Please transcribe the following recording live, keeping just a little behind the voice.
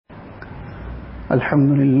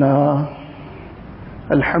الحمد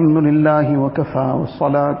لله وكفى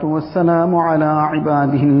والصلاة والسلام على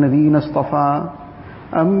عباده الذين اصطفى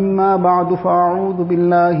أما بعد فأعوذ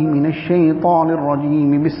بالله من الشيطان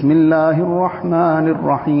الرجيم بسم الله الرحمن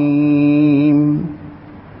الرحيم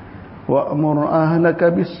وأمر أهلك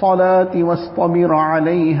بالصلاة واصطبر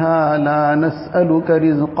عليها لا نسألك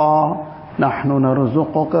رزقا نحن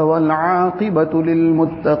نرزقك والعاقبة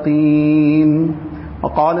للمتقين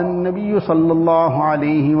وقال النبي صلى الله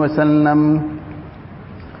عليه وسلم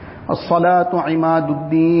الصلاة عماد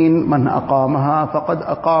الدين من أقامها فقد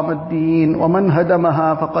أقام الدين ومن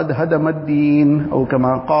هدمها فقد هدم الدين أو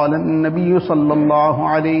كما قال النبي صلى الله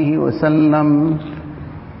عليه وسلم.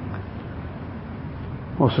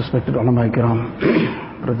 Most respected ulama kiram,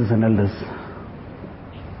 brothers and elders,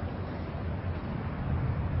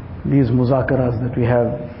 these muzakaras that we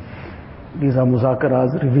have, these are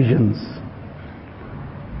muzakaras, revisions,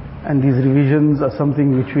 and these revisions are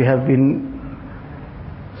something which we have been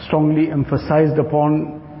strongly emphasized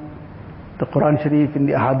upon the Quran Sharif in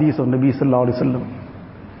the Ahadith of Nabi Sallallahu Alaihi Wasallam.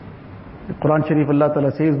 The Quran Sharif, Allah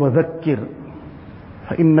Ta'ala says, وَذَكِّرْ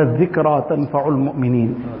فَإِنَّ الذِّكْرَى تَنْفَعُ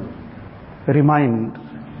الْمُؤْمِنِينَ. Remind.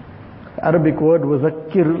 The Arabic word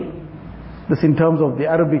وَذَكِّرْ, this in terms of the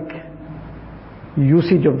Arabic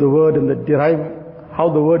usage of the word and how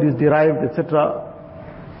the word is derived, etc.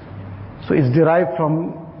 So it's derived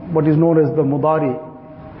from what is known as the mudari.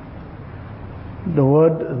 The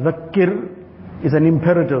word dhakkir is an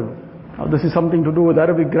imperative. Now this is something to do with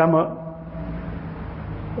Arabic grammar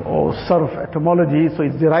or sarf etymology, so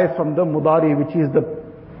it's derived from the mudari, which is the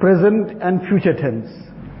present and future tense.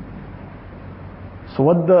 So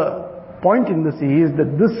what the point in this is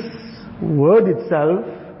that this word itself,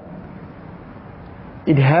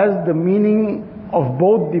 it has the meaning of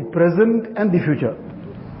both the present and the future.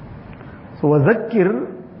 So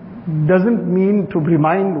وَذَكِّرْ doesn't mean to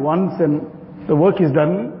remind once and the work is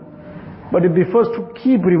done, but it refers to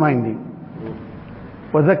keep reminding.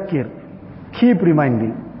 وَذَكِّرْ, keep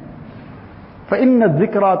reminding. فَإِنَّ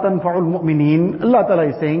الذِّكْرَى تَنْفَعُ الْمُؤْمِنِينَ. Allah Ta'ala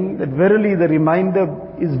is saying that verily the reminder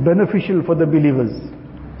is beneficial for the believers.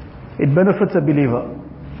 It benefits a believer.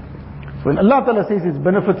 So when Allah Ta'ala says it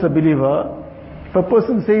benefits a believer, if a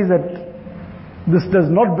person says that this does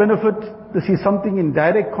not benefit, this is something in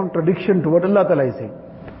direct contradiction to what Allah Ta'ala is saying.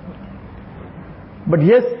 But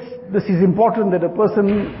yes, this is important that a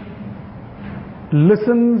person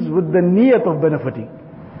listens with the niyat of benefiting.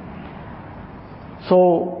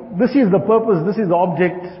 So this is the purpose, this is the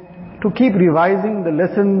object, to keep revising the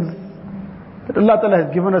lessons that Allah Ta'ala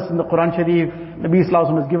has given us in the Quran Sharif, Nabi Sallallahu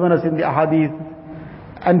Alaihi Wasallam has given us in the Ahadith,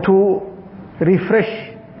 and to refresh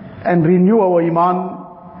and renew our iman,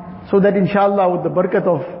 so that inshallah with the barakat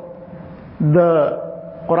of the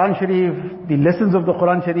Quran Sharif, the lessons of the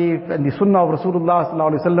Quran Sharif and the Sunnah of Rasulullah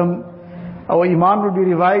Sallallahu Alaihi Wasallam, our iman will be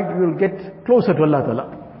revived, we will get closer to Allah Ta'ala.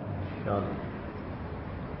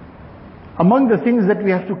 Among the things that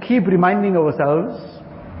we have to keep reminding ourselves,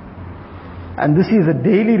 and this is a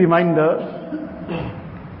daily reminder,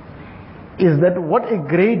 is that what a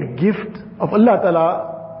great gift of Allah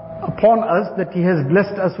Ta'ala upon us that He has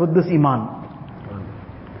blessed us with this iman.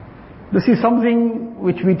 This is something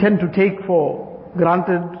which we tend to take for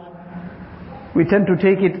granted. We tend to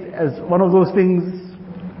take it as one of those things.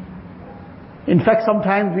 In fact,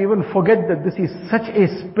 sometimes we even forget that this is such a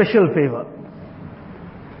special favor.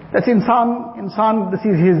 That's insan, this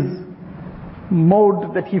is his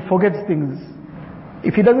mode, that he forgets things.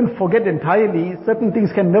 If he doesn't forget entirely, certain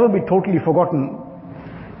things can never be totally forgotten.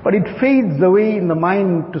 But it fades away in the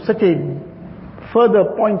mind to such a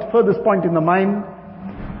furthest point in the mind,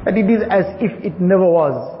 that it is as if it never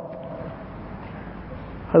was.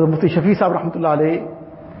 Hazrat Mufti Shafi Sahib Rahmatullah Alayhi,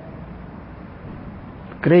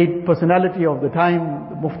 great personality of the time,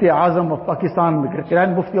 the Mufti Azam of Pakistan, the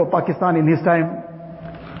Grand Mufti of Pakistan in his time.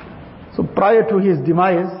 So prior to his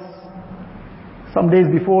demise, some days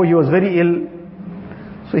before, he was very ill.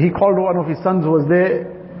 So he called one of his sons who was there,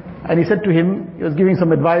 and he said to him, he was giving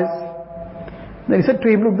some advice. Then he said to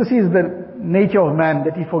him, look, this is the nature of man,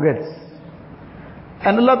 that he forgets.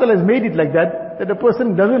 And Allah Ta'ala has made it like that a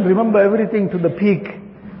person doesn't remember everything to the peak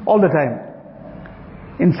all the time.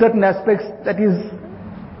 In certain aspects, that is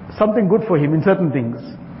something good for him in certain things.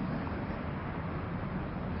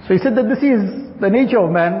 So he said that this is the nature of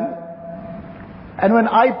man, and when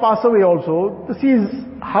I pass away also, this is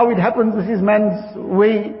how it happens, this is man's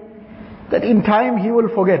way, that in time he will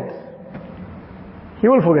forget. He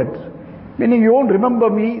will forget. Meaning you won't remember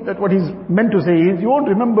me, that what he's meant to say is, you won't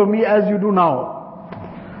remember me as you do now,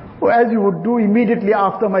 or as you would do immediately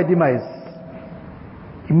after my demise.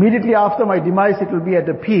 Immediately after my demise, it will be at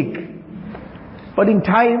a peak. But in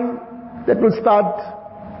time, that will start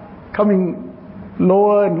coming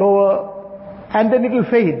lower and lower, and then it will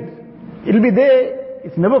fade. It will be there,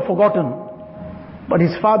 it's never forgotten, but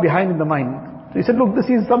it's far behind in the mind. So he said, look, this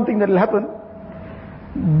is something that will happen,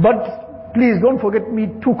 but please don't forget me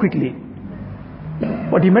too quickly.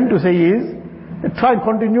 What he meant to say is, try and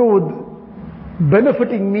continue with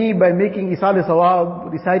benefiting me by making Isal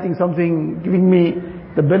Sawab, reciting something, giving me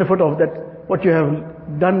the benefit of that, what you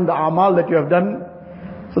have done, the amal that you have done.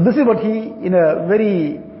 So this is what he, in a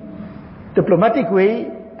very diplomatic way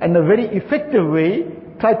and a very effective way,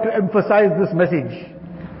 tried to emphasize this message.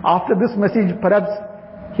 After this message, perhaps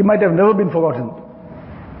he might have never been forgotten.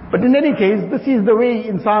 But in any case, this is the way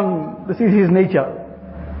insan, this is his nature,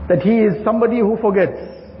 that he is somebody who forgets.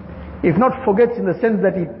 If not forgets in the sense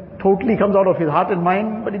that it totally comes out of his heart and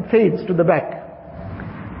mind, but it fades to the back.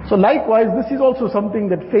 So likewise, this is also something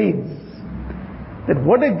that fades. That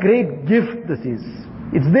what a great gift this is.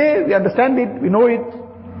 It's there, we understand it, we know it,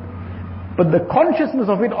 but the consciousness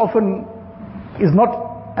of it often is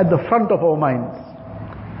not at the front of our minds.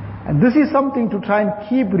 And this is something to try and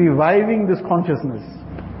keep reviving this consciousness.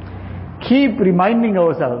 Keep reminding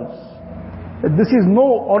ourselves that this is no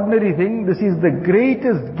ordinary thing, this is the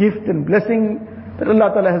greatest gift and blessing that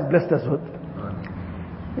Allah Ta'ala has blessed us with.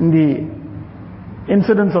 In the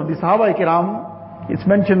incidents of the Sahaba Kiram, it's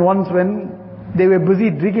mentioned once when they were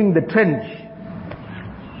busy digging the trench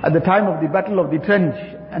at the time of the battle of the trench,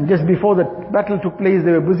 and just before the battle took place,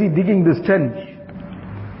 they were busy digging this trench.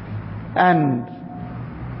 And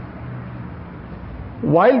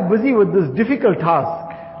while busy with this difficult task,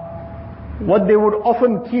 what they would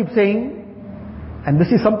often keep saying, and this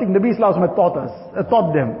is something Nabi Sallallahu Alaihi Wasallam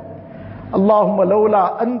taught them, Allahumma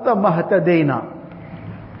lawla anta mahtadayna,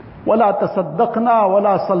 wala tasaddaqna,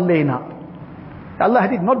 wala sallayna. Allah,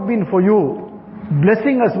 had it not been for you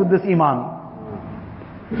blessing us with this iman,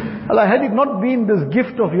 Allah, had it not been this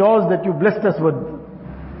gift of yours that you blessed us with,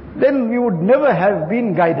 then we would never have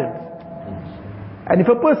been guided. And if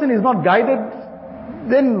a person is not guided,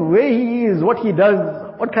 then where he is, what he does,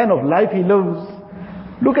 what kind of life he lives,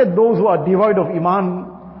 look at those who are devoid of iman.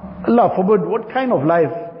 Allah forbid, what kind of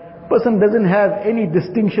life? Person doesn't have any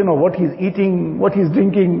distinction of what he's eating, what he's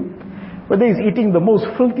drinking, whether he's eating the most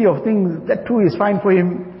filthy of things, that too is fine for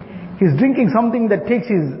him. He's drinking something that takes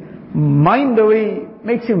his mind away,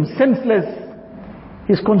 makes him senseless.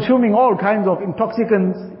 He's consuming all kinds of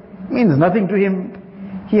intoxicants, means nothing to him.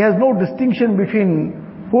 He has no distinction between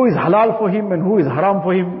who is halal for him and who is haram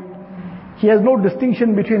for him. He has no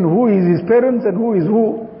distinction between who is his parents and who is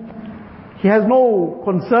who. He has no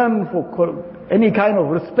concern for any kind of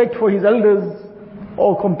respect for his elders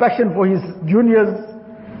or compassion for his juniors.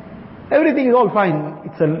 Everything is all fine.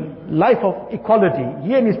 It's a life of equality.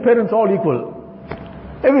 He and his parents are all equal.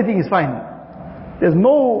 Everything is fine. There's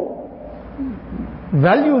no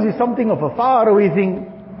values, is something of a far away thing.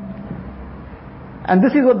 And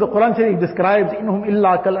this is what the Quran Sharif describes, إِنْهُمْ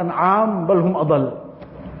إِلَّا كَالْأَنْعَامِ بَلْ هُمْ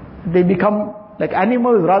أَضَلُّ. They become like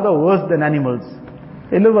animals, rather worse than animals.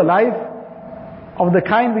 They live a life of the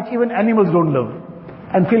kind which even animals don't live,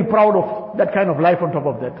 and feel proud of that kind of life on top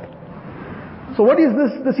of that. So what is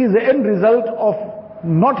this? This is the end result of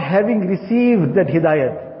not having received that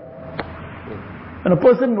hidayat. When a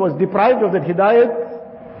person was deprived of that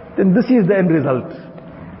hidayat, then this is the end result.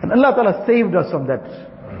 And Allah Ta'ala saved us from that.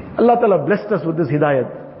 Allah Ta'ala blessed us with this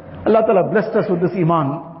hidayat. Allah Ta'ala blessed us with this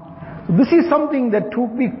iman. So this is something that to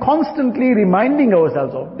be constantly reminding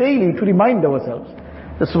ourselves of, daily to remind ourselves.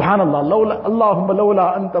 That Subhanallah, Allahumma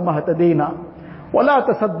lawla anta mahtadayna, wala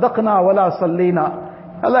tasaddaqna, wala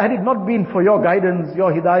sallayna. Allah, had it not been for your guidance,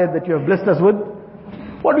 your hidayat that you have blessed us with,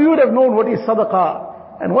 what we would have known what is sadaqah,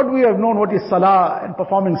 and what we have known what is salah, and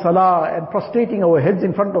performing salah, and prostrating our heads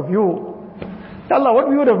in front of you. Allah, what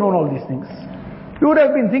we would have known all these things. We would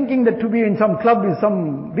have been thinking that to be in some club is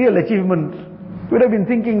some real achievement. We would have been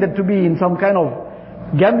thinking that to be in some kind of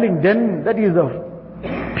gambling den, that is the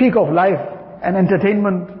peak of life and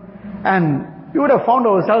entertainment. And we would have found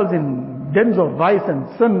ourselves in dens of vice and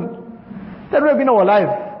sin. That would have been our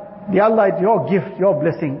life. Ya Allah, it's your gift, your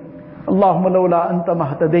blessing. Allahumma lawla anta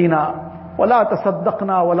mahtadayna, wala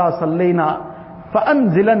tasaddaqna, wala sallayna,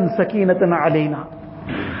 fa'anzilan sakinatan alayna.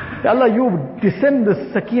 Ya Allah, you descend this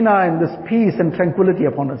sakina and this peace and tranquility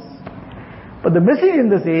upon us. But the message in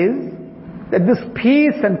this is that this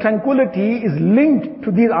peace and tranquility is linked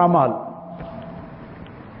to these amal.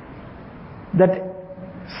 That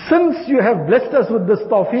since you have blessed us with this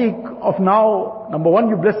tawfiq of now, number one,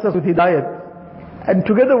 you blessed us with hidayat. And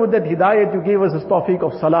together with that hidayat, you gave us this tawfiq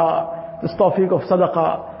of salah, this tawfiq of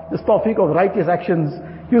sadaqah, this tawfiq of righteous actions.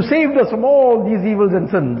 You saved us from all these evils and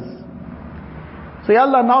sins. So Ya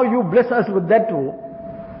Allah, now you bless us with that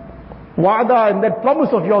wa'ada and that promise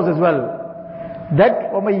of yours as well.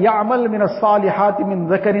 That وَمَن يَعْمَلْ مِنَ الصَّالِحَاتِ مِن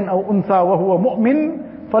ذَكَرٍ أَوْ أُنثَى وَهُوَ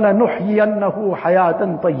مُؤْمِنٌ فَلَنُحْيِيَنَّهُ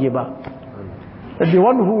حَيَاةً طَيِّبَةً. That the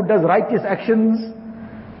one who does righteous actions,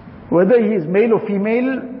 whether he is male or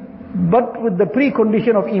female, but with the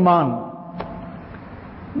precondition of Iman.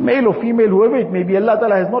 Male or female, whoever it may be, Allah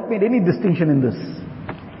Ta'ala has not made any distinction in this.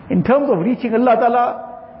 In terms of reaching Allah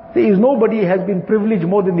Ta'ala, there is nobody has been privileged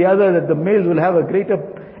more than the other, that the males will have a greater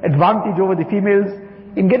advantage over the females.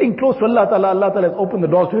 In getting close to Allah Ta'ala has opened the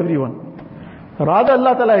doors to everyone. Rather,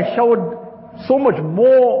 Allah Ta'ala has showered so much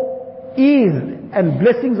more ease and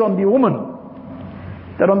blessings on the woman,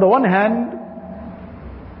 that on the one hand,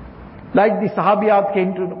 like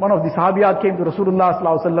one of the sahabiyat came to Rasulullah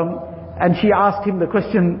Sallallahu Alaihi Wasallam, and she asked him the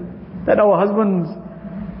question that our husbands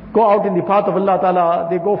go out in the path of Allah Ta'ala,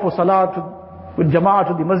 they go for salah with jama'ah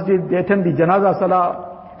to the masjid, they attend the janazah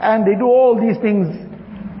salah, and they do all these things,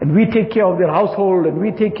 and we take care of their household, and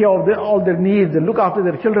we take care of all their needs, and look after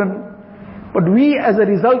their children. But we, as a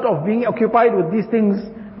result of being occupied with these things,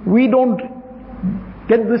 we don't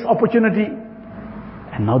get this opportunity.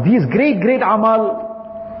 And now these great amal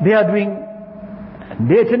they are doing, and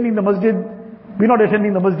they are attending the masjid, we are not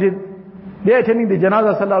attending the masjid. They are attending the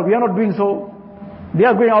janazah salah, we are not doing so. They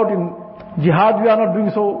are going out in jihad, we are not doing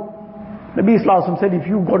so. Nabi Sallallahu Alaihi Wasallam said, if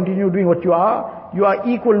you continue doing what you are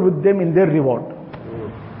equal with them in their reward.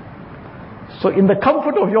 So in the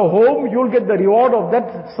comfort of your home, you will get the reward of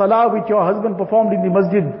that salah which your husband performed in the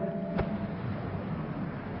masjid.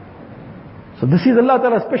 So this is Allah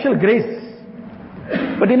Ta'ala's special grace.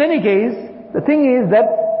 But in any case, the thing is that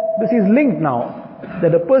this is linked now,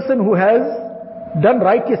 that a person who has done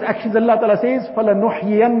righteous actions, Allah Ta'ala says,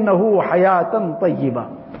 فَلَنُحْيِيَنَّهُ حَيَاةً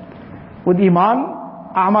طَيِّبًا. With Iman,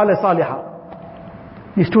 A'mal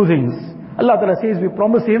Salihah. These two things. Allah Ta'ala says, we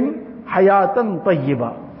promise him, حَيَاةً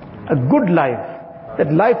طَيِّبًا. A good life.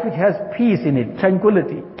 That life which has peace in it,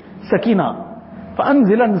 tranquility, sakina.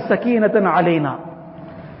 فَأَنزِلًا سَكِينَةً عَلَيْنَا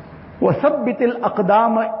وَثَبِّتِ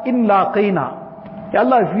الْأَقْدَامَ إِنْ لَاقَيْنَا. Ya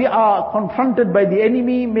Allah, if we are confronted by the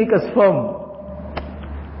enemy, make us firm.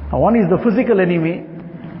 Now one is the physical enemy,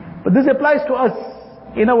 but this applies to us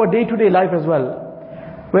in our day-to-day life as well.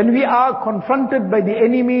 When we are confronted by the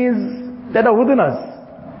enemies that are within us,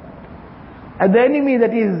 and the enemy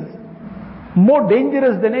that is more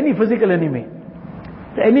dangerous than any physical enemy,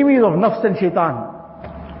 the enemies of nafs and shaitan.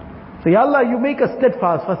 So Ya Allah, you make us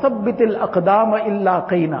steadfast. فَثَبِّتِ الْأَقْدَامَ إِلَّا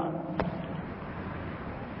قَيْنَا.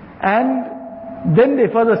 And then they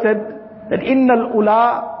further said that إِنَّ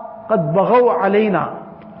الْأُولَىٰ قَدْ بَغَوْا عَلَيْنَا.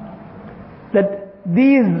 That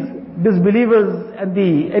these disbelievers and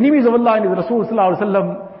the enemies of Allah and His Rasul Sallallahu Alaihi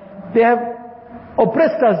Wasallam, they have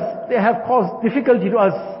oppressed us, they have caused difficulty to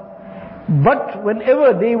us. But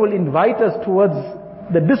whenever they will invite us towards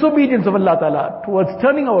the disobedience of Allah Ta'ala, towards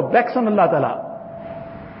turning our backs on Allah Ta'ala,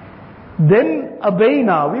 then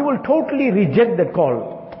abayna, we will totally reject that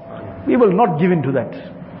call. We will not give in to that.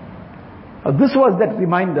 This was that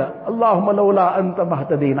reminder. Allahumma lawla anta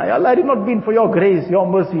mahtadina. Ya Allah, had it not been for your grace, your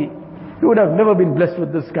mercy, you would have never been blessed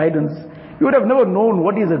with this guidance. You would have never known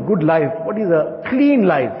what is a good life, what is a clean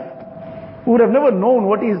life. You would have never known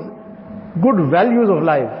what is good values of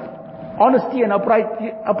life. Honesty and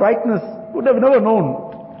uprightness, you would have never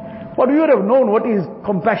known. But you would have known what is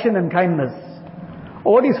compassion and kindness,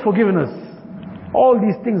 or what is forgiveness. All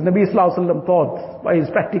these things Nabi Sallallahu Alaihi Wasallam taught by his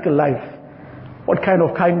practical life. What kind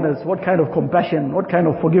of kindness, what kind of compassion, what kind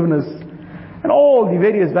of forgiveness, and all the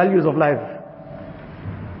various values of life.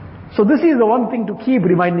 So this is the one thing to keep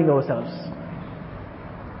reminding ourselves.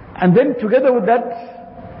 And then together with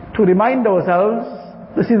that, to remind ourselves,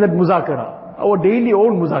 this is that muzakara, our daily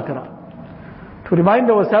own muzakara. To remind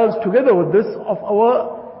ourselves together with this of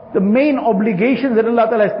the main obligations that Allah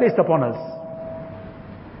Ta'ala has placed upon us.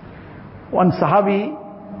 One Sahabi,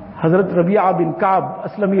 Hazrat Rabi'a bin Ka'b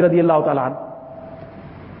Aslami radiyallahu ta'ala,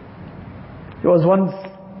 he was once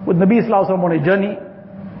with Nabi Sallallahu Alaihi Wasallam on a journey,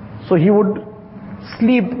 so he would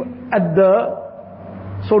sleep at the,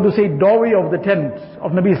 so to say, doorway of the tent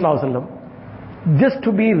of Nabi Sallallahu Alaihi Wasallam, just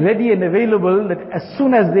to be ready and available, that as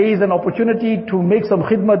soon as there is an opportunity to make some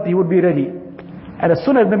khidmat, he would be ready. And as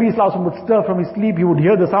soon as Nabi Sallallahu Alaihi Wasallam would stir from his sleep, he would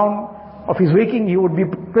hear the sound of his waking, he would be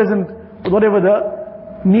present with whatever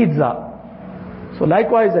the needs are. So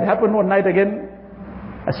likewise, it happened one night again.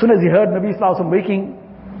 As soon as he heard Nabi Sallallahu Alaihi Wasallam waking,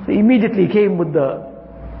 he immediately came with the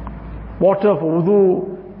water for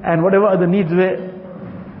wudu and whatever other needs were.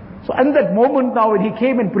 So in that moment now, when he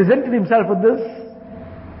came and presented himself with this,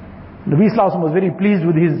 Nabi Sallallahu Alaihi Wasallam was very pleased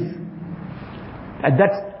with at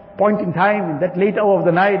that point in time, in that late hour of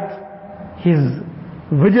the night, his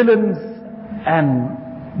vigilance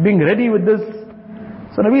and being ready with this.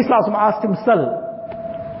 So Nabi Sallallahu Alaihi Wasallam asked him, Sal,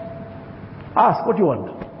 ask what you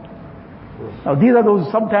want. Now these are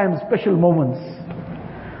those sometimes special moments.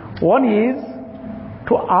 One is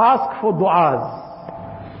to ask for du'as.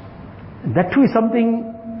 That too is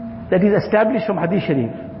something that is established from Hadith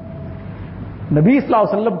Sharif. Nabi Sallallahu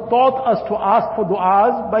Alaihi Wasallam taught us to ask for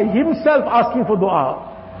du'as by himself asking for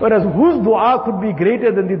du'a. Whereas whose du'a could be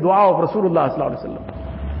greater than the du'a of Rasulullah Sallallahu Alaihi Wasallam?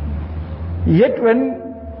 Yet when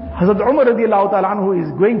Hazrat Umar radiallahu ta'ala anhu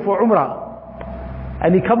is going for Umrah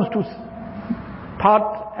and he comes to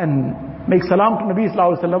part and makes salam to Nabi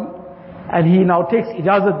Sallallahu Alaihi Wasallam, and he now takes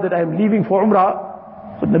ijazat that I am leaving for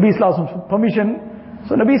Umrah with Nabi Sallallahu Alaihi Wasallam's permission.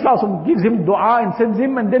 So Nabi Sallallahu Alaihi Wasallam gives him dua and sends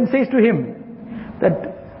him, and then says to him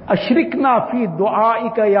that Ashrikna fi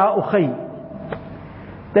du'aika ya ukhay,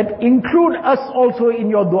 that include us also in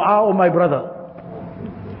your dua, O my brother.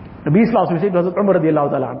 Nabi Sallallahu Alaihi Wasallam said to Hazrat Umar radiallahu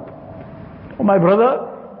ta'ala anhu, O my brother,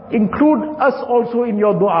 include us also in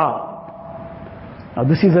your dua. Now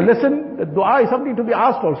this is a lesson that dua is something to be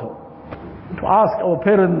asked also. To ask our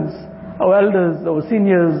parents, our elders, our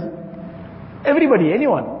seniors, everybody,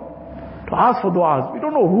 anyone, to ask for du'as. We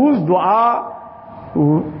don't know whose du'a,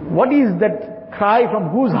 what is that cry from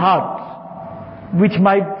whose heart, which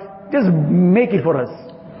might just make it for us.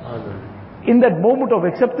 In that moment of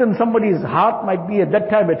acceptance, somebody's heart might be at that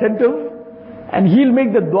time attentive, and he'll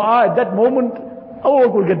make the du'a at that moment, our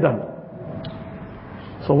work will get done.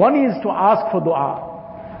 So one is to ask for du'a.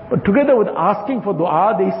 But together with asking for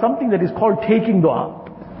du'a, there is something that is called taking du'a.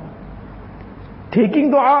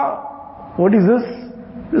 Taking du'a, what is this?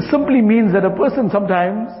 This simply means that a person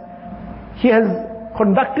sometimes, he has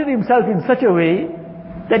conducted himself in such a way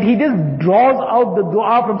that he just draws out the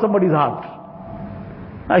du'a from somebody's heart.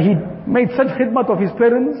 Now he made such khidmat of his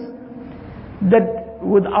parents that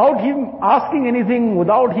without him asking anything,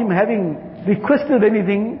 without him having requested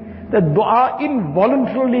anything, that du'a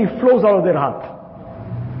involuntarily flows out of their heart.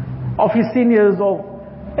 Of his seniors, of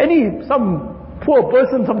some poor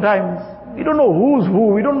person sometimes. We don't know who's who,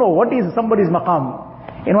 we don't know what is somebody's maqam.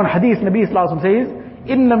 In one hadith, Nabi Sallallahu Alaihi Wasallam says,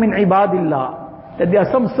 Inna min ibadillah, that there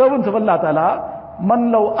are some servants of Allah Ta'ala,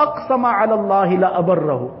 man law aqsama ala Allahi la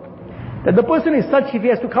abarrahu. That the person is such, if he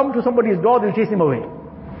has to come to somebody's door, they'll chase him away.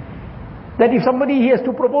 That if he has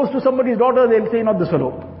to propose to somebody's daughter, they'll say, not this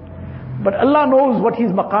fellow. But Allah knows what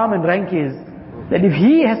his maqam and rank is, that if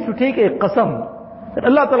he has to take a qasam, that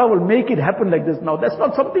Allah Ta'ala will make it happen like this. Now that's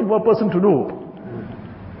not something for a person to do.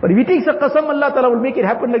 But if he takes a qasam, Allah Ta'ala will make it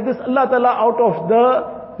happen like this. Allah Ta'ala, out of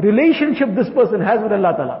the relationship this person has with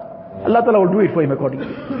Allah Ta'ala, Allah Ta'ala will do it for him accordingly.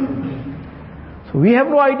 So we have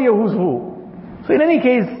no idea who's who. So in any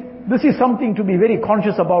case, this is something to be very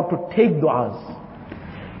conscious about, to take du'as.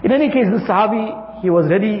 In any case, this Sahabi, he was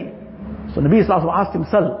ready. So Nabi Sallallahu Alaihi Wasallam asked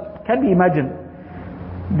himself, can we imagine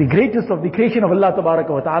the greatest of the creation of Allah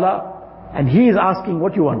Ta'ala, and he is asking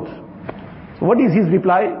what you want. So what is his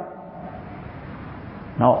reply?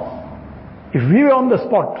 Now, if we were on the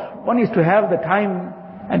spot, one is to have the time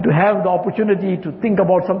and to have the opportunity to think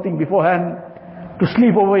about something beforehand, to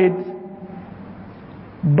sleep over it.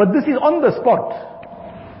 But this is on the spot.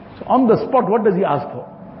 So on the spot, what does he ask for?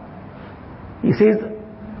 He says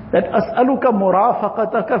that as'aluka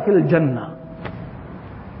murafaqataka fil jannah.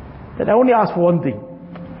 That I only ask for one thing.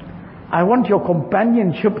 I want your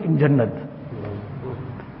companionship in Jannat.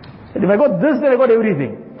 And if I got this, then I got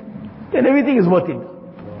everything. Then everything is worth it.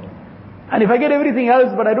 And if I get everything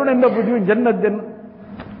else, but I don't end up with you in Jannat, then...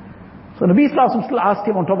 So Nabi Sallallahu Alaihi Wasallam still asked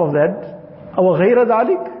him on top of that, Awa ghayra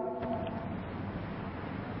dhalik?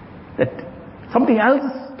 That something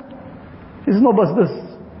else? This is no bus this.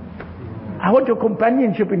 I want your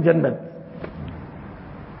companionship in Jannat.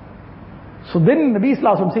 So then Nabi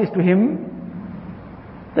Sallallahu Alaihi Wasallam says to him,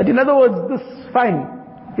 that in other words, this fine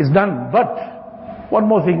is done, but one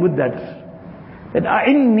more thing with that. That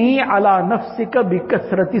a'inni ala nafsika bi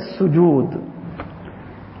kasrati sujud.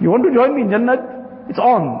 You want to join me in Jannat? It's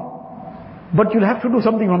on. But you'll have to do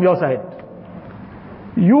something from your side.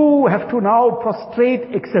 You have to now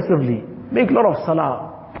prostrate excessively. Make a lot of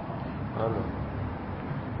salah.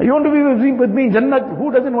 You want to be with me in Jannat?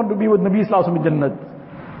 Who doesn't want to be with Nabi Sallallahu Alaihi Wasallam in Jannat?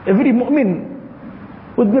 Every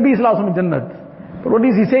mu'min with Nabi Sallallahu Alaihi Wasallam in Jannat. But what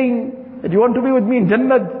is he saying? That you want to be with me in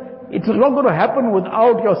Jannat, it's not going to happen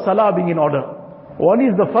without your salah being in order. One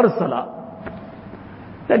is the first salah.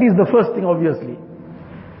 That is the first thing, obviously.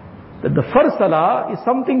 That the first salah is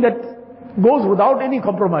something that goes without any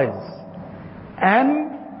compromise.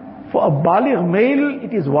 And for a baligh male,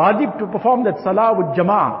 it is wajib to perform that salah with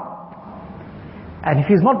jama'ah. And if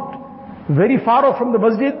he's not very far off from the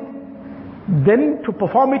masjid, then to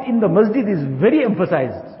perform it in the masjid is very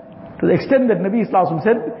emphasized. To the extent that Nabi Sallallahu Alaihi Wasallam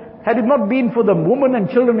said, had it not been for the women and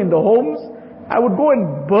children in the homes, I would go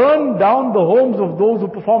and burn down the homes of those who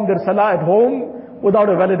perform their salah at home without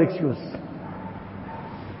a valid excuse.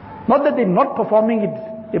 Not that they're not performing it,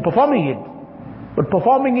 they're performing it, but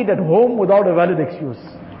performing it at home without a valid excuse.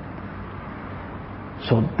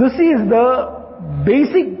 So this is the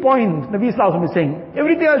basic point Nabi Sallallahu Alaihi Wasallam is saying.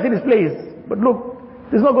 Everything else in its place. But look,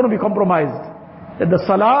 this is not going to be compromised. That the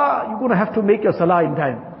salah, you're going to have to make your salah in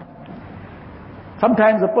time.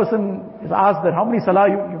 Sometimes a person is asked that how many salah,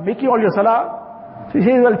 you're making all your salah? So he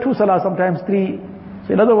says, well, 2 salah, sometimes 3.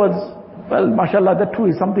 So in other words, well, mashallah, that too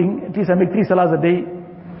is something. At least I make 3 salahs a day.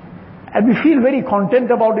 And we feel very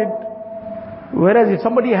content about it. Whereas if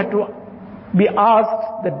somebody had to be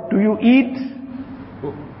asked that, do you eat?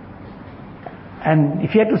 And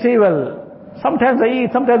if he had to say, well, sometimes I eat,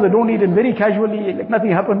 sometimes I don't eat, and very casually, like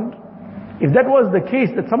nothing happened. If that was the case,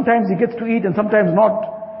 that sometimes he gets to eat and sometimes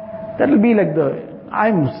not, that will be like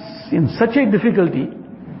I'm in such a difficulty.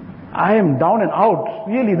 I am down and out.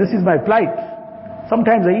 Really, this is my plight.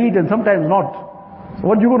 Sometimes I eat and sometimes not. So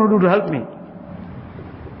what are you going to do to help me?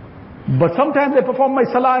 But sometimes I perform my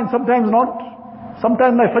salah and sometimes not.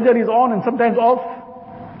 Sometimes my fajr is on and sometimes off.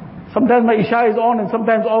 Sometimes my isha is on and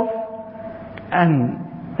sometimes off. And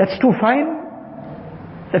that's too fine.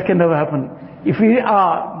 That can never happen. If we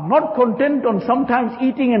are not content on sometimes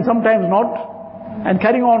eating and sometimes not, and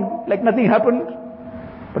carrying on like nothing happened,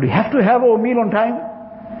 but we have to have our meal on time,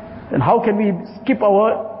 then how can we skip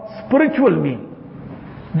our spiritual meal?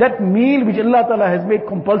 That meal which Allah Ta'ala has made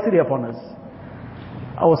compulsory upon us.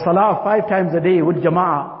 Our salah 5 times a day with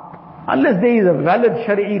jama'ah, unless there is a valid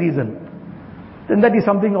shari'i reason, then that is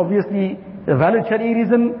something obviously, a valid shari'i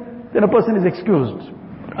reason, then a person is excused.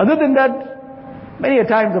 Other than that, many a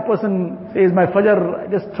times a person says, my fajr,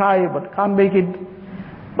 I just try but can't make it.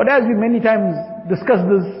 But as we many times discuss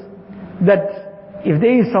this, that if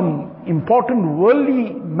there is some important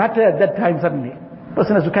worldly matter at that time suddenly,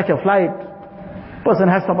 person has to catch a flight, person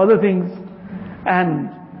has some other things, and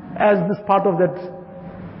as this part of that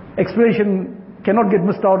explanation cannot get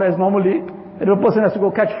missed out as normally, if a person has to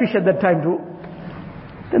go catch fish at that time too,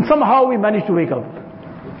 then somehow we manage to wake up.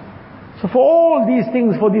 So for all these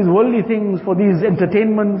things, for these worldly things, for these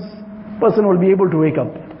entertainments, person will be able to wake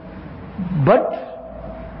up. But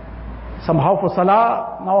somehow for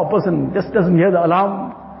salah, now a person just doesn't hear the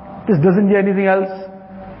alarm, just doesn't hear anything else.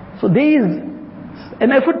 So there is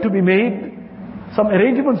an effort to be made, some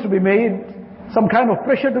arrangements to be made, some kind of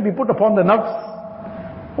pressure to be put upon the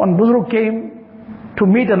nafs. One buzruk came to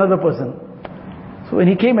meet another person. So when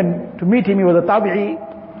he came and to meet him, he was a tabi'i,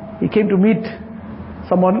 he came to meet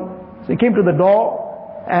someone. So he came to the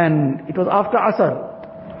door and it was after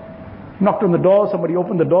Asr. He knocked on the door, somebody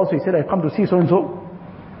opened the door, so he said, I've come to see so and so.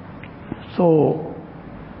 So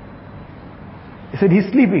he said, he's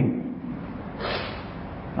sleeping.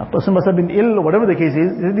 A person must have been ill or whatever the case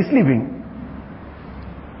is, he said, he's sleeping.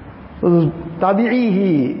 So this tabi'i,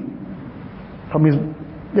 he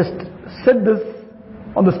just said this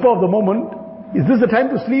on the spur of the moment, is this the time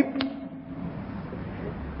to sleep?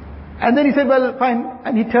 And then he said, well, fine.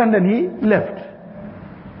 And he turned and he left.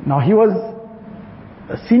 Now he was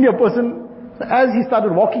a senior person. So as he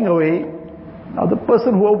started walking away, now the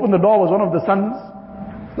person who opened the door was one of the sons.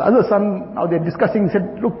 The other son, now they're discussing,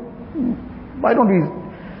 said, look, why don't we,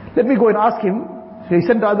 let me go and ask him. So he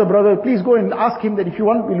sent the other brother, please go and ask him that if you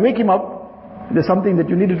want, we'll wake him up. If there's something that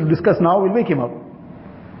you needed to discuss now, we'll wake him up.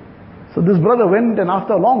 So this brother went, and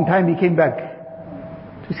after a long time he came back.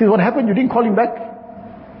 So he says, what happened? You didn't call him back?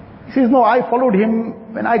 He says, no, I followed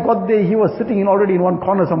him. When I got there, he was sitting already in one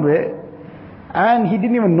corner somewhere. And he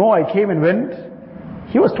didn't even know I came and went.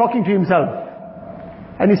 He was talking to himself.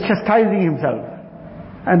 And he's chastising himself.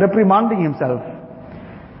 And reprimanding himself.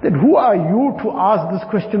 That who are you to ask this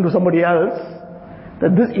question to somebody else?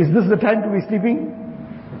 That is this the time to be sleeping?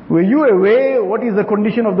 Were you aware what is the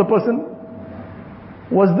condition of the person?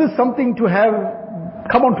 Was this something to have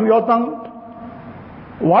come onto your tongue?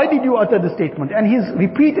 Why did you utter the statement? And he's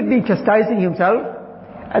repeatedly chastising himself.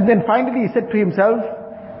 And then finally he said to himself,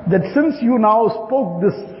 that since you now spoke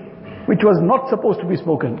this, which was not supposed to be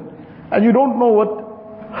spoken, and you don't know what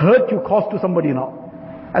hurt you caused to somebody now,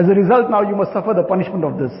 as a result now you must suffer the punishment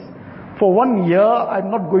of this. For 1 year,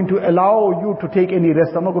 I'm not going to allow you to take any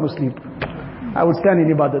rest. I'm not going to sleep. I will stand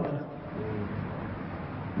in ibadat.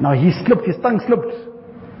 Now he slipped, his tongue slipped.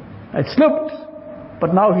 It slipped,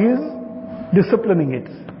 but now he is disciplining it.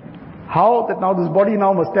 How? That now this body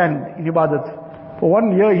now must stand in ibadat. For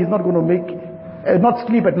 1 year he's not going to not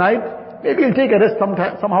sleep at night. Maybe he'll take a rest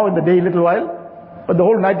somehow in the day, a little while. but the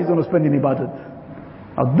whole night he's going to spend in ibadat.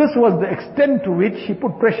 Now this was the extent to which he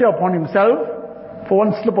put pressure upon himself for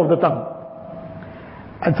one slip of the tongue.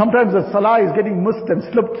 And sometimes the salah is getting missed and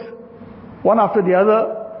slipped one after the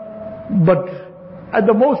other, but at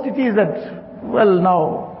the most it is that, well,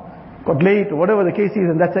 now got late or whatever the case is,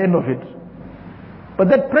 and that's the end of it. But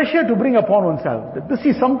that pressure to bring upon oneself, that this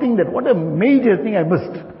is something that what a major thing I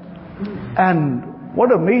missed, and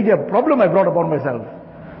what a major problem I brought upon myself.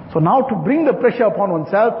 So now to bring the pressure upon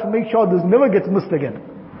oneself to make sure this never gets missed again.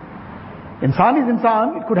 Insan is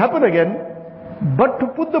insan, it could happen again, but to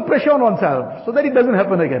put the pressure on oneself so that it doesn't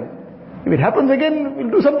happen again. If it happens again, we'll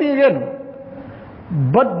do something again.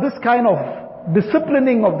 But this kind of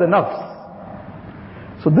disciplining of the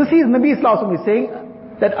nafs. So this is Nabi Sallallahu Alaihi Wasallam is saying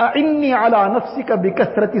that a'inni ala nafsika bi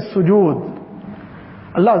kathrati sujood.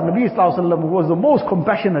 Allah's Nabi Sallallahu Alaihi Wasallam, who was the most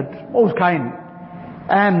compassionate, most kind,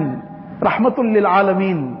 and rahmatul lil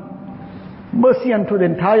alameen, mercy unto the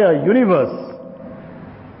entire universe.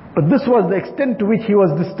 But this was the extent to which he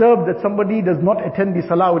was disturbed that somebody does not attend the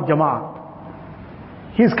salah with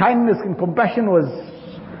jama'ah. His kindness and compassion was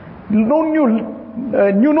knew no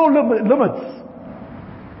limits,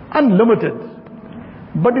 unlimited.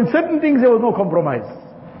 But in certain things there was no compromise.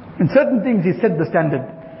 In certain things he set the standard.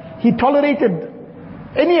 He tolerated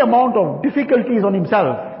any amount of difficulties on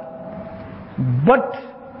himself, but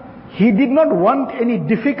he did not want any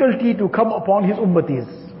difficulty to come upon his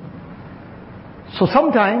ummatis. So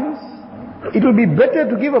sometimes it will be better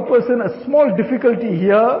to give a person a small difficulty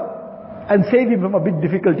here and save him from a big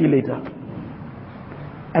difficulty later.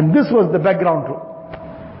 And this was the background to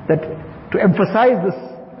that, to emphasize this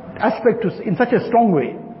aspect in such a strong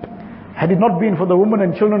way. Had it not been for the women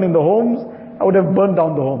and children in the homes, I would have burned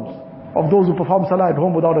down the homes of those who perform salah at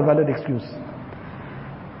home without a valid excuse.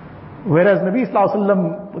 Whereas Nabi Sallallahu Alaihi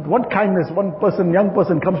Wasallam, with what kindness, one person, young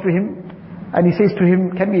person comes to him and he says to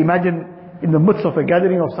him, can we imagine in the midst of a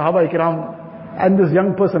gathering of Sahaba Ikram, and this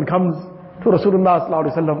young person comes to Rasulullah Sallallahu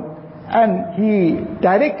Alaihi Wasallam and he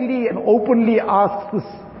directly and openly asks this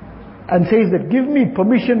and says that, give me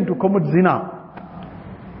permission to commit zina.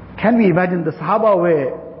 Can we imagine? The Sahaba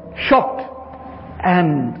were shocked,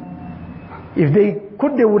 and if they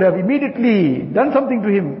could, they would have immediately done something to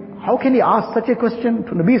him. How can he ask such a question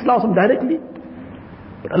to Nabi Sallallahu Alaihi Wasallam directly?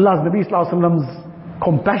 But Allah's Nabi Sallallahu Alaihi Wasallam's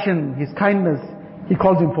compassion, his kindness, he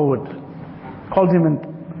calls him forward. Calls him and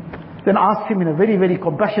then asks him in a very, very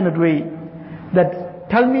compassionate way that,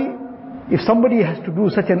 tell me, if somebody has to do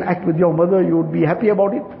such an act with your mother, you would be happy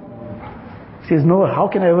about it? He says, no, how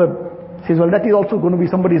can I ever? He says, well, that is also going to be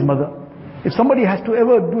somebody's mother. If somebody has to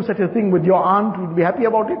ever do such a thing with your aunt, would you be happy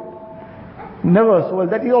about it? Never. So, well,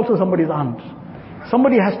 that is also somebody's aunt.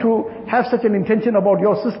 Somebody has to have such an intention about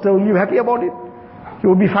your sister, will you be happy about it? You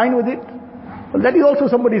will be fine with it? Well, that is also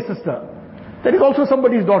somebody's sister. That is also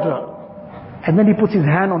somebody's daughter. And then he puts his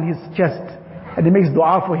hand on his chest and he makes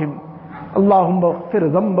dua for him. Allahumma ghfir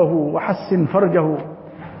dhanbahu wa hassin farjahu.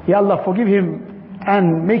 Ya Allah, forgive him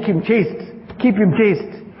and make him chaste, keep him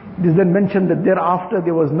chaste. It is then mentioned that thereafter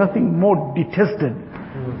there was nothing more detested,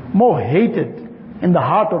 more hated in the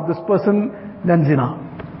heart of this person than zina.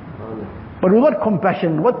 But with what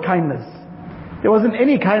compassion, what kindness. There wasn't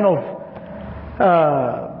any kind of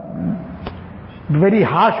very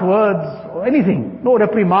harsh words or anything, no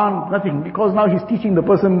reprimand, nothing, because now he's teaching the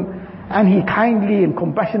person and he kindly and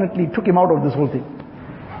compassionately took him out of this whole thing.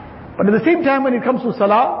 But at the same time, when it comes to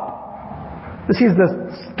salah, this is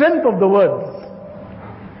the strength of the words.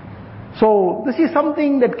 So this is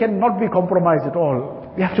something that cannot be compromised at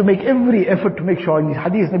all. We have to make every effort to make sure. In the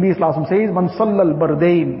hadith, Nabi Sallallahu Alaihi Wasallam says, Man sallal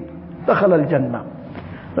bardain dakhala al-jannah.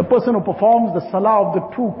 The person who performs the salah of the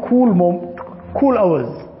two cool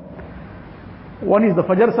hours. One is the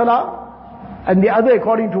Fajr Salah, and the other,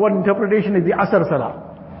 according to one interpretation, is the Asr Salah.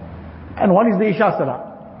 And one is the Isha Salah.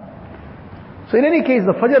 So in any case,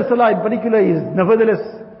 the Fajr Salah in particular is nevertheless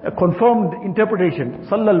a confirmed interpretation.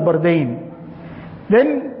 Sallal bardain.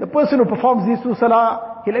 Then the person who performs these two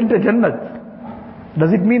salah, he'll enter Jannat.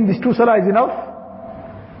 Does it mean these two salah is enough?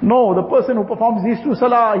 No, the person who performs these two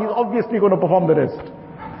salah, he's obviously going to perform the rest.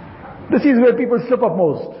 This is where people slip up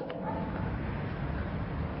most.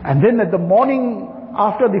 And then at the morning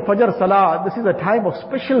after the Fajr Salah, this is a time of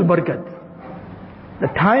special barakat. The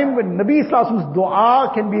time when Nabi Sallallahu Alaihi Wasallam's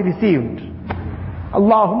dua can be received.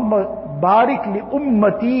 Allahumma barik li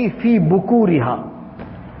ummati fi bukuriha.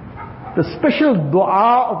 The special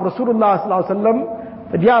dua of Rasulullah Sallallahu Alaihi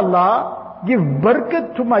Wasallam, that Ya Allah, give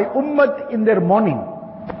barakat to my ummat in their morning.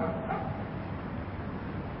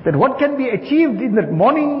 That what can be achieved in that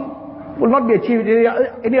morning will not be achieved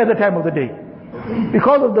any other time of the day.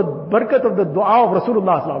 Because of the barakat of the dua of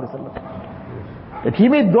Rasulullah Sallallahu Alaihi Wasallam. That he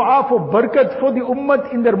made dua for barakat for the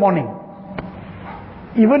ummah in their morning.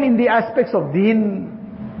 Even in the aspects of deen,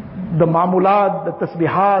 the ma'mulat, the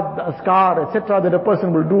tasbihat, the askar, etc. that a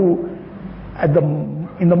person will do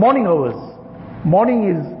in the morning hours. Morning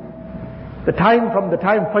is the time from the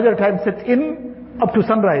time Fajr time sets in up to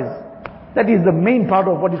sunrise. That is the main part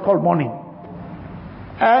of what is called morning.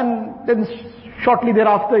 And then shortly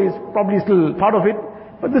thereafter is probably still part of it,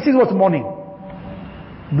 but this is what's morning.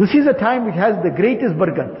 This is a time which has the greatest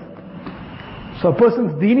barakat. So a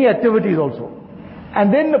person's deeni activities also.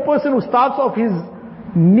 And then the person who starts off his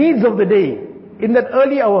needs of the day in that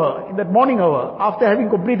early hour, in that morning hour, after having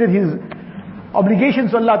completed his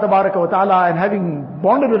obligations to Allah Tabaraka wa Ta'ala and having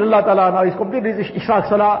bonded with Allah Ta'ala, now he's completed his Ishraq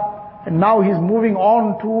Salah, and now he's moving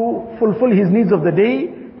on to fulfill his needs of the day.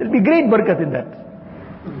 There'll be great barakat in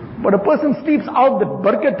that. But a person sleeps out the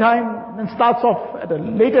barakat time and starts off at a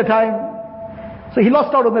later time, so he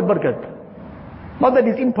lost out on that barakat. Not that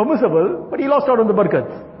it's impermissible, but he lost out on the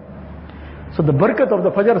barakat. So the barakat of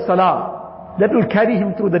the Fajr Salah, that will carry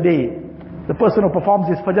him through the day. The person who performs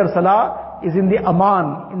his Fajr Salah is in the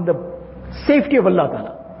aman, in the safety of Allah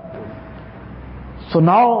Ta'ala. So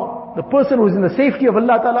now, the person who is in the safety of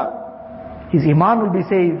Allah Ta'ala, his iman will be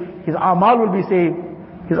saved, his amal will be saved,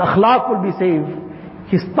 his akhlaq will be saved,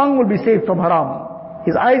 his tongue will be saved from haram,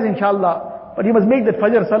 his eyes inshallah, but he must make that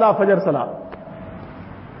Fajr Salah, Fajr Salah.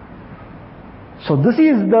 So this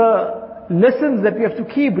is the lessons that we have to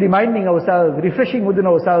keep reminding ourselves, refreshing within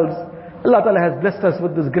ourselves. Allah Ta'ala has blessed us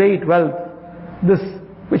with this great wealth, this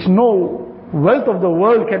which no wealth of the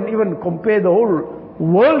world can even compare. The whole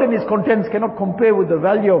world and its contents cannot compare with the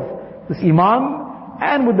value of this iman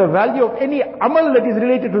and with the value of any amal that is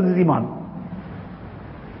related to this iman.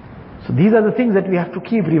 So these are the things that we have to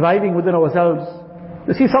keep reviving within ourselves.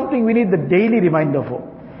 This is something we need the daily reminder for.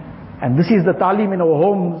 And this is the talim in our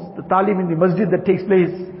homes, the talim in the masjid that takes place,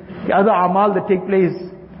 the other amal that take place,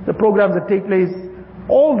 the programs that take place.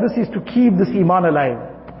 All this is to keep this iman alive,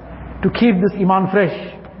 to keep this iman fresh.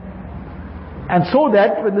 And so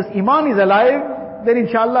that when this iman is alive, then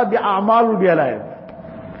inshallah the amal will be alive.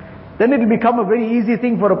 Then it will become a very easy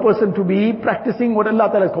thing for a person to be practicing what Allah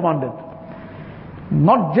Ta'ala has commanded.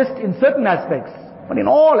 Not just in certain aspects, but in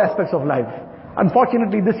all aspects of life.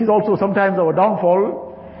 Unfortunately, this is also sometimes our downfall,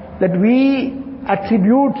 that we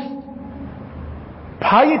attribute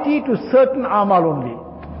piety to certain amal only.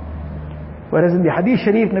 Whereas in the Hadith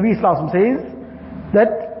Sharif, Nabi Sallallahu Alaihi Wasallam says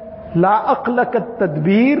that La aqlaka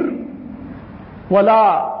at-tadbir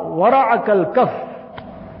wala wara'aka al-kaf.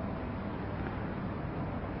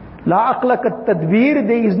 La aqlaka at-tadbir,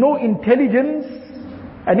 there is no intelligence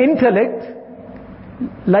and intellect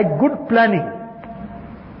like good planning.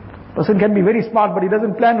 Person can be very smart, but he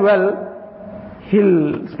doesn't plan well,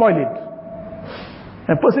 he'll spoil it.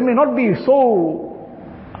 A person may not be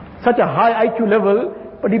such a high IQ level,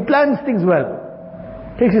 but he plans things well.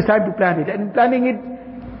 Takes his time to plan it. And in planning it,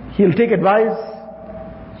 he'll take advice.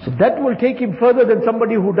 So that will take him further than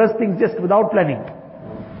somebody who does things just without planning.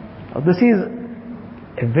 Now this is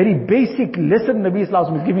a very basic lesson Nabi Sallallahu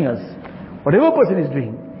Alaihi Wasallam is giving us. Whatever person is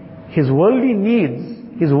doing, his worldly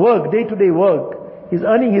needs, his work, day-to-day work, his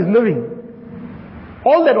earning, his living,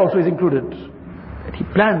 all that also is included. That he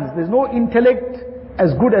plans. There's no intellect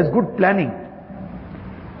as good planning.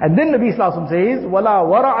 And then Nabi Sallallahu Alaihi Wasallam says, Wala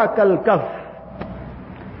wara'akal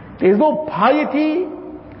kaf. There is no piety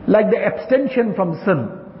like the abstention from sin.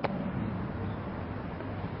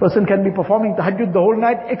 Person can be performing tahajjud the whole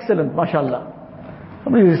night, excellent, mashallah.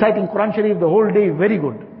 Somebody is reciting Quran Sharif the whole day, very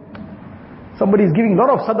good. Somebody is giving a lot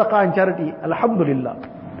of sadaqah and charity, alhamdulillah.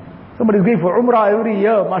 Somebody is going for umrah every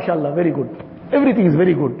year, mashallah, very good. Everything is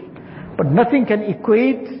very good. But nothing can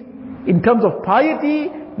equate, in terms of piety,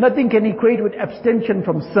 nothing can equate with abstention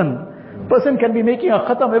from sin. Person can be making a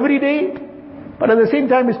khatam every day, but at the same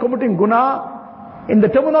time is committing guna. In the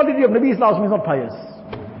terminology of Nabi Sallallahu Alaihi Wasallam, is not pious.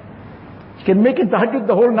 He can make it tahajjud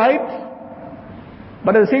the whole night,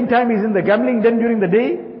 but at the same time he's in the gambling den during the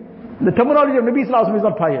day. In the terminology of Nabi Sallallahu Alaihi Wasallam, is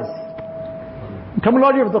not pious. In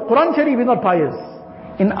terminology of the Quran Sharif, is not pious.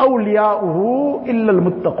 In awliya'uhu illa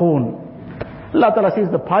al-muttaqoon. Allah Ta'ala says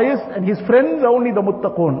the pious and his friends are only the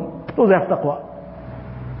muttaqoon. Those have taqwa.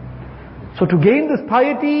 So to gain this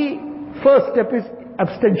piety, first step is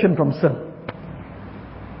abstention from sin.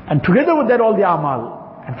 And together with that all the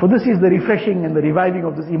amal. And for this is the refreshing and the reviving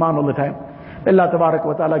of this iman all the time. Allah Tabarak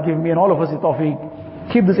wa Ta'ala give me and all of us the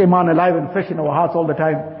tawfiq. Keep this iman alive and fresh in our hearts all the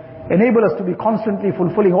time. Enable us to be constantly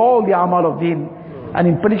fulfilling all the amal of deen. And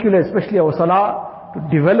in particular, especially our salah, to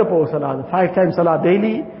develop our salah. The 5 times salah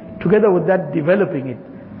daily, together with that developing it.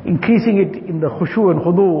 Increasing it in the khushu and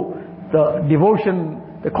khudu, the devotion,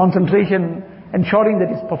 the concentration,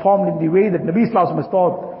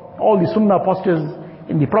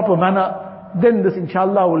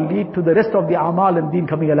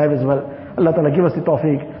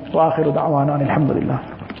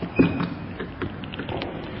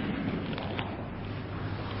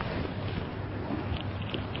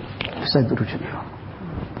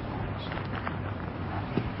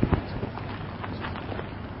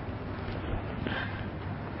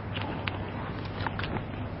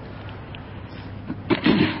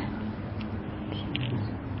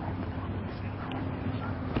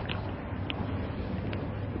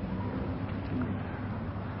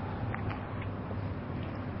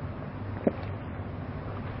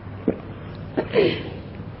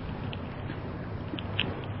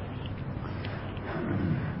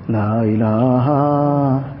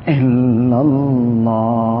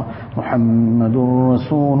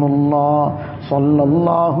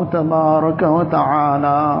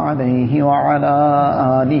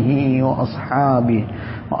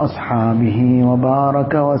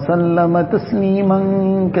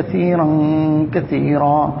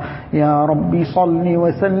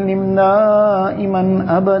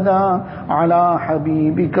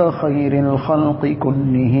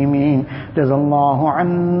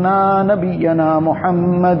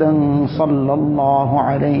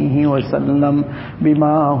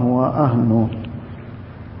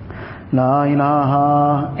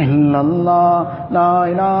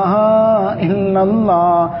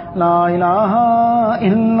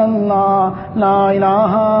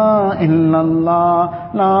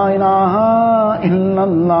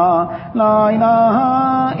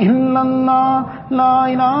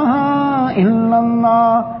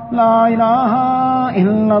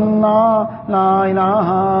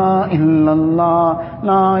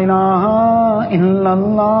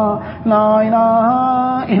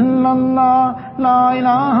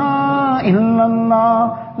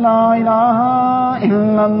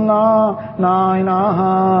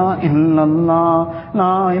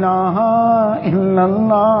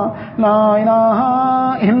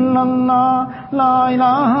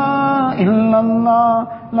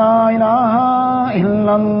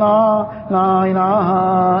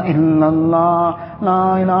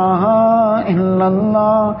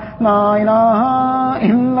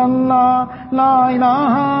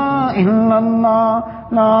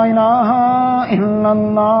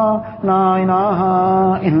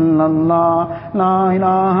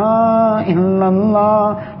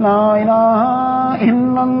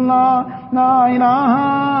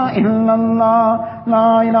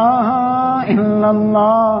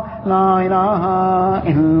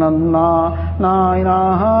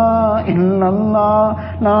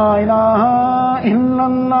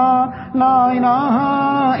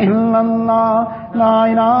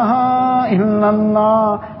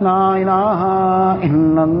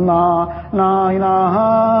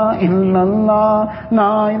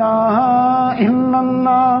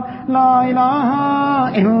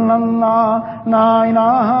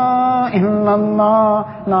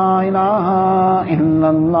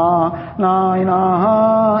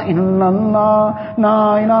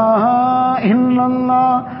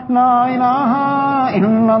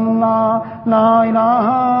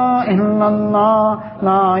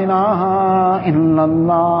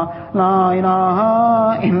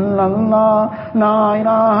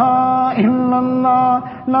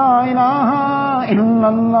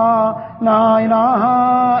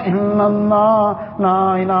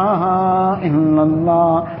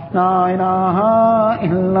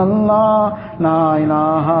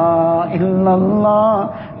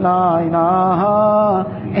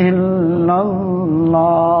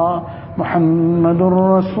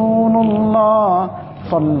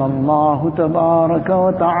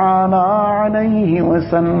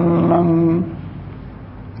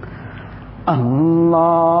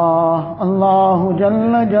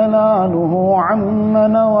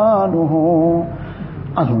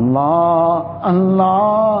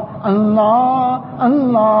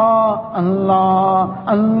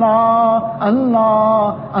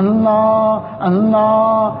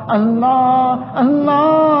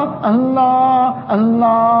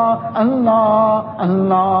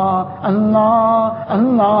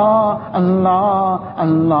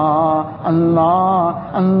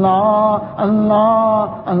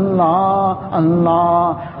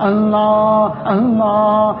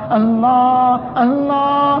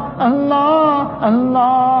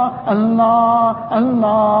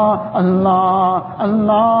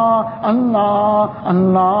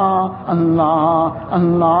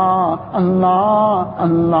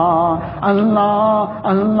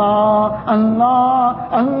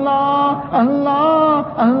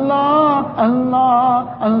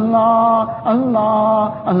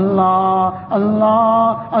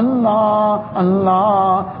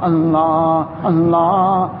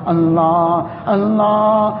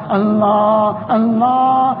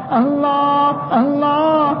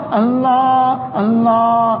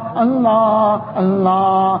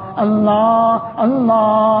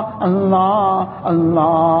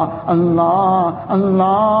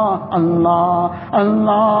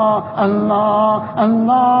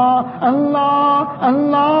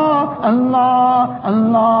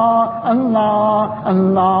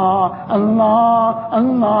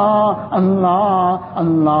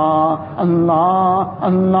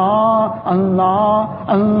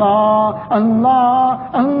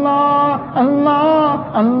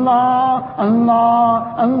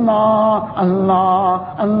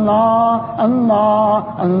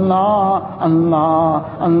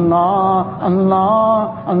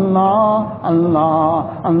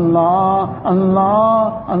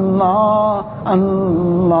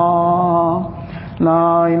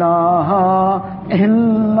 La ilaha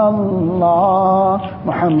illallah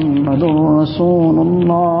Muhammadur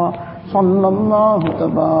Rasulullah sallallahu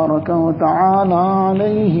tabaraka wa ta'ala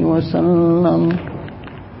alayhi wa sallam.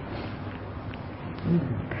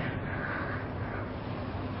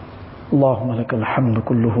 اللهم لك الحمد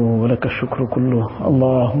كله ولك الشكر كله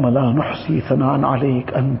اللهم لا نحصي ثناء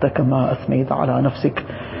عليك أنت كما أثنيت على نفسك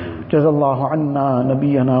جزا الله عنا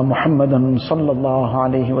نبينا محمدا صلى الله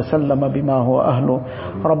عليه وسلم بما هو أهله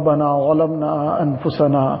ربنا ظلمنا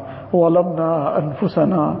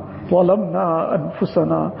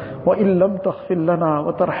أنفسنا وإن لم تغفر لنا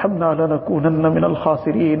وترحمنا لنكونن من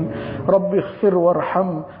الخاسرين رب اغفر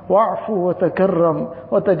وارحم واعف وتكرم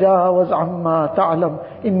وتجاوز عما تعلم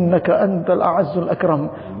إنك أنت الأعز الأكرم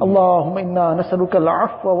اللهم إنا نسألك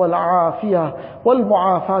العفو والعافية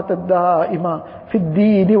والمعافاة الدائمة في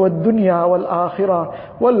الدين والدنيا والآخرة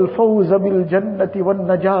والفوز بالجنة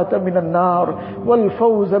والنجاة من النار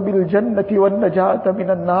والفوز بالجنة والنجاة من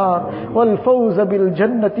النار والفوز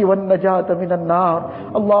بالجنة والنجاة من النار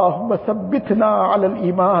اللهم ثبتنا على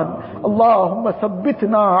الإيمان اللهم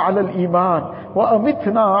ثبتنا على الإيمان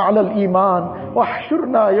وأمتنا على الإيمان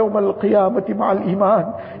واحشرنا يوم القيامة مع الإيمان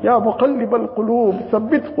يا مقلب القلوب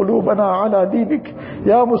ثبت قلوبنا على دينك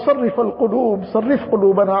يا مصرف القلوب صرف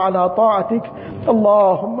قلوبنا على طاعتك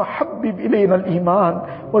اللهم حبب إلينا الإيمان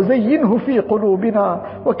وزينه في قلوبنا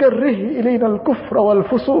وكره إلينا الكفر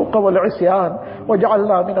والفسوق والعصيان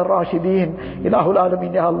واجعلنا من الراشدين إله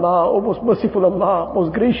العالمين يا Allah, O most merciful Allah,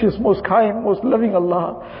 most gracious, most kind, most loving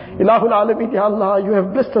Allah. Ilahul Alameen, Ya Allah, you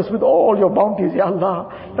have blessed us with all your bounties, Ya Allah.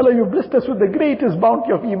 Allah, you blessed us with the greatest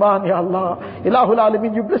bounty of Iman, Ya Allah. Ilahul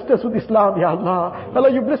Alameen, you blessed us with Islam, Ya Allah.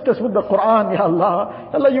 Allah, you blessed us with the Quran, Ya Allah.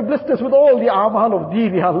 Allah, you blessed us with all the amal of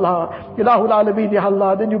deen, Ya Allah. Ilahul Alameen, Ya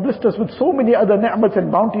Allah, then you blessed us with so many other ni'mats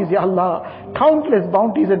and bounties, Ya Allah. Countless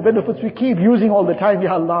bounties and benefits we keep using all the time,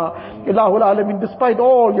 Ya Allah. Ilahul Alameen, despite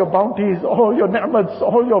all your bounties, all your ni'mats,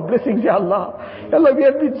 all your blessings, Ya Allah. Ya Allah, we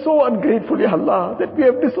have been so ungrateful, Ya Allah, that we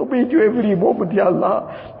have disobeyed you every moment, Ya Allah.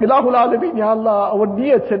 Ilahul Alameen, Ya Allah, our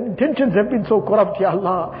niyats and intentions have been so corrupt, Ya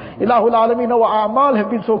Allah. Ilahul Alameen, our a'mal have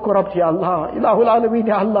been so corrupt, Ya Allah. Ilahul Alameen,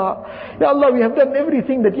 Ya Allah. Ya Allah, we have done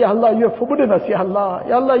everything that, Ya Allah, you have forbidden us, Ya Allah.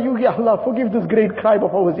 Ya Allah, you, Ya Allah, forgive this great crime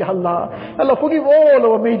of ours, Ya Allah. Ya Allah, forgive all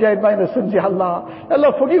our major and minor sins, Ya Allah. Ya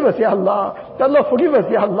Allah, forgive us, Ya Allah. Ya Allah, forgive us,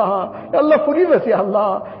 Ya Allah. Ya Allah, forgive us, Ya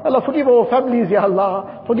Allah. Ya Allah, forgive our families, Ya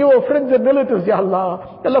Allah. Forgive our friends and relatives, Ya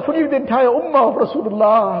Allah. Ya Allah, forgive the entire ummah of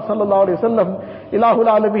Rasulullah sallallahu alayhi wa sallam. Ilahul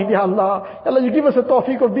Alameen, Ya Allah. Ya Allah, you give us a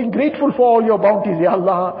tawfiq of being grateful for all your bounties, Ya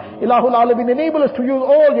Allah. Ilahul Alameen, enable us to use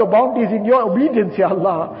all your bounties in your obedience, Ya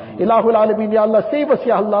Allah. Ilahul Alameen, Ya Allah, save us,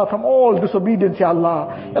 Ya Allah, from all disobedience, Ya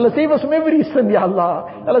Allah. Ya Allah, save us from every sin, Ya Allah.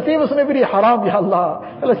 Ya Allah, save us from every haram, Ya Allah.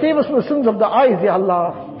 Ya Allah, save us from the sins of the eyes, Ya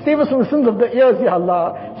Allah. Save us from the sins of the ears, Ya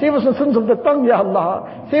Allah. Save us from the sins of the tongue, Ya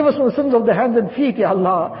Allah. Save us from the sins of the hands and feet, Ya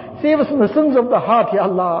Allah. Save us from the sins of the heart, Ya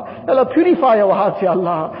Allah. Ya Allah, purify our hearts, Ya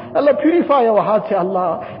Allah. Ya Allah, purify our hearts, Ya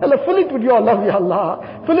Allah. Ya Allah, fill it with your love, Ya Allah.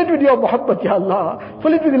 Fill it with your muhabbat, Ya Allah.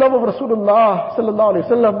 Fill it with the love of Rasulullah sallallahu alayhi wa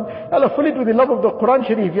sallam. Ya Allah, fill it with the love of the Quran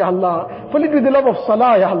Sharif, Ya Allah. Fill it with the love of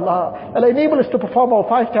Salah, Ya Allah. Ya Allah, enable us to perform our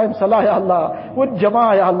 5 times Salah, Ya Allah. With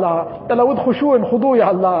Jama'ah, Ya Allah. Ya Allah, with khushu and khudu, Ya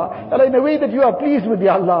Allah. Ya Allah, in a way that you are pleased with,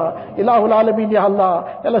 Ya Allah. Ilahul Alameen, Ya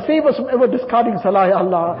Allah. Ya Allah, save us from ever discarding salah, Ya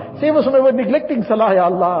Allah. Save us from ever neglecting salah, Ya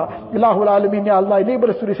Allah. Ilahul Alameen, Ya Allah. Enable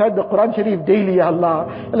us to recite the Quran Sharif daily, Ya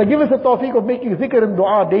Allah. Allah, give us the tawfiq of making zikr and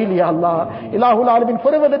dua daily, Ya Allah. Ilahul Alameen,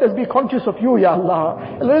 forever let us be conscious of you, Ya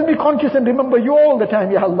Allah. Let us be conscious and remember you all the time,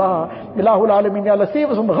 Ya Allah. Ilahul Alameen, Ya Allah. Save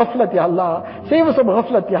us from ghaflat, Ya Allah. Save us from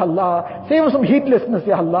ghaflat, Ya Allah. Save us from heedlessness,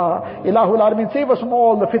 Ya Allah. Ilahul Alameen, save us from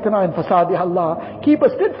all the fitna and fasad, Ya Allah. Keep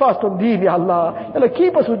us steadfast on deen, Ya Allah. Allah,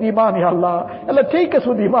 keep us with iman, Ya Allah. Allah, take us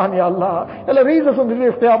with iman, Ya Allah. Allah, raise us on the day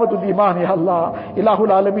of Qiyamah with iman, Ya Allah.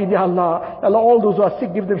 Ilahul Alameen, Ya Allah. Allah, all those who are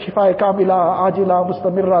sick, give them shifa kamila, ajila,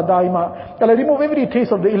 mustamirra, daima. Allah, remove every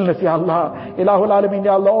trace of the illness, Ya Allah. Ilahul Alameen,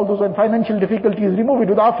 Ya Allah. All those who are in financial difficulties, remove it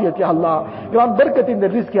with afiyat, Ya Allah. Grant barakat in the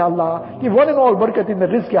rizq, Ya Allah. Give one and all barakat in the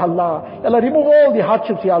rizq, Ya Allah. Allah, remove all the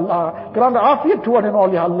hardships, Ya Allah. Grant afiyat to one and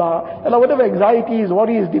all, Ya Allah. Allah, whatever anxieties,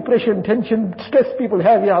 worries, depression, tension, stress people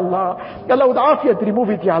have, Ya Allah. Allah, with afiyat, remove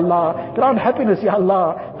it, Ya Allah. Grant happiness, Ya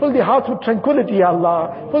Allah. Fill the hearts with tranquility, Ya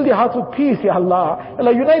Allah. Fill the hearts with peace, Ya Allah.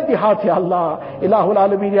 Allah, unite the hearts, Ya Allah. Ilahul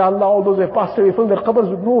Alameen, Ya Allah. All those who have passed away, fill their qabrs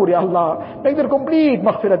with noor, Ya Allah. Make their complete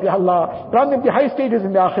maghfirat, Ya Allah. Grant them the high stages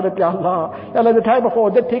in the akhirat, Ya Allah. Ya Allah, the time of our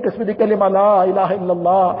death, take us with the kalima la ilaha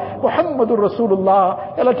illallah Muhammadur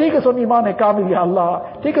Rasulullah. Ya Allah, take us on iman kamil, Ya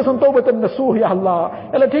Allah. Take us on tawbat and nasuh, Ya Allah.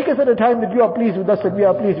 Ya Allah, take us at a time that you are pleased with us and we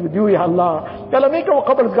are pleased with you, Ya Allah. Ya Allah, make our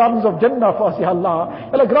qabrs gardens of Jannah for us, Ya Allah.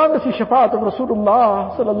 Ya Allah, grant us the shafaat of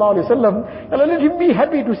Rasulullah sallallahu alaihi wasallam. Ya Allah, let him be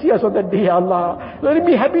happy to see us on that day, Ya Allah. Let him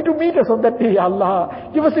be happy to meet us on that day, Ya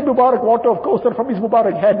Allah. Give us the Mubarak water of Kawthar from his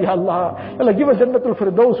Mubarak hand, Ya Allah. Ya Allah, give us Jannatul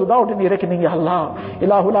Firdaus without any reckoning, Ya Allah.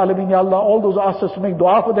 Ilahul Alameen, Ya Allah. All those who asked us to make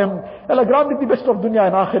dua for them, Ya Allah, grant them the best of dunya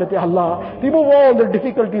and akhirat, Ya Allah. Remove all their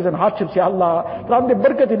difficulties and hardships, Ya Allah. Grant them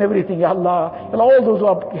barakat in everything, Ya Allah. Ya Allah, all those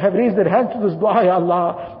who have raised their hands to this dua, Ya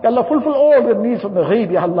Allah. Ya Allah, fulfill all their needs from the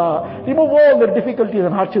ghaib, Ya Allah. Remove all their difficulties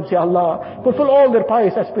and hardships, Ya Allah. Fulfill all their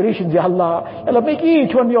pious aspirations, Ya Allah. Ya Allah, make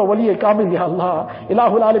each one your wali kamil, Ya Allah.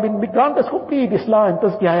 Ilahul Alameen, grant us complete Islam and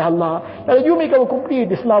tazkiyah, Ya Allah. Ya Allah, you make our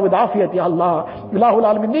complete Islam with afiyat, Ya Allah. Ilahul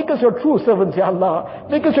Alameen, make us your true servants, Ya Allah.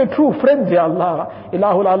 Make us your true friends, Ya Allah.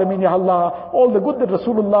 Ilahul Alameen, Ya Allah. All the good that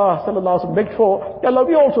Rasulullah sallallahu alaihi wasallam begged for, Ya Allah,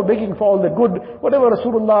 we are also begging for all the good. Whatever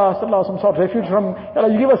Rasulullah sallallahu alaihi wasallam sought refuge from, Ya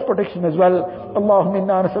Allah, you give us protection as well. Allahumma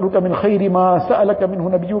inna nas'aluka min khayri ma sa'alaka minhu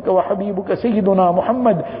nabiyyuka wa habibuka sayyiduna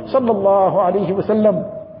Muhammad sallallahu alaihi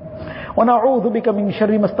wasallam. ونعوذ بك من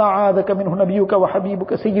شر ما استعاذك منه نبيك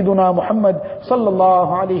وحبيبك سيدنا محمد صلى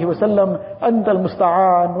الله عليه وسلم. أنت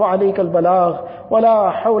المستعان وعليك البلاغ ولا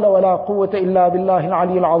حول ولا قوة إلا بالله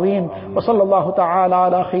العلي العظيم. وصلى الله تعالى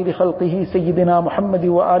على خير خلقه سيدنا محمد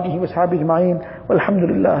وآله وصحبه أجمعين والحمد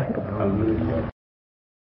لله رب العالمين.